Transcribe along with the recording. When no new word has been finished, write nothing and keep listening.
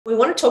We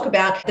want to talk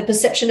about the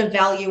perception of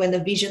value and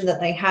the vision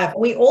that they have.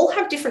 We all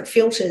have different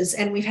filters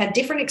and we've had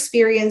different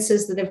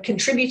experiences that have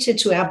contributed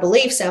to our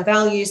beliefs, our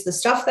values, the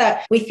stuff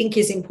that we think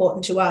is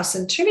important to us.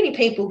 And too many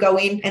people go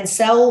in and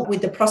sell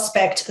with the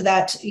prospect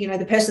that,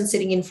 the person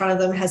sitting in front of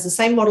them has the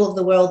same model of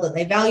the world, that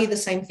they value the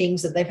same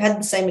things, that they've had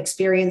the same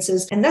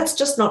experiences. And that's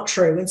just not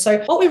true. And so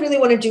what we really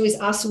want to do is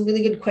ask some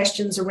really good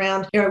questions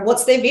around,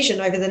 what's their vision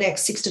over the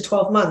next 6 to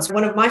 12 months?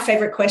 One of my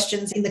favorite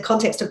questions in the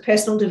context of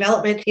personal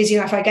development is,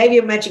 if I gave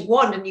you a magic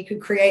wand and you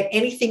could create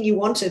anything you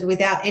wanted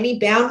without any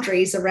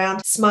boundaries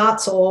around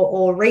smarts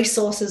or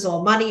resources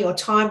or money or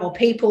time or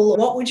people,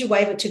 what would you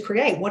wave it to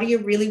create? What do you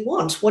really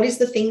want? What is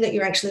the thing that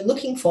you're actually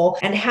looking for?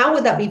 And how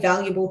would that be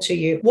valuable to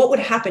you? What would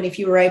happen if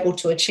you were able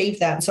to achieve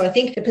that? So I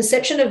think the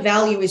perception of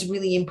value is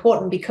really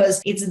important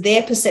because it's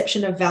their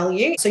perception of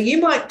value. So you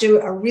might do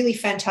a really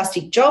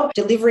fantastic job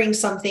delivering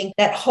something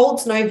that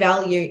holds no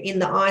value in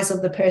the eyes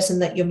of the person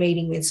that you're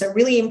meeting with. So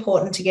really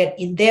important to get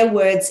in their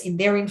words, in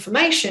their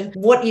information,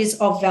 what is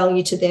of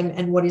value to them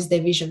and what is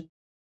their vision.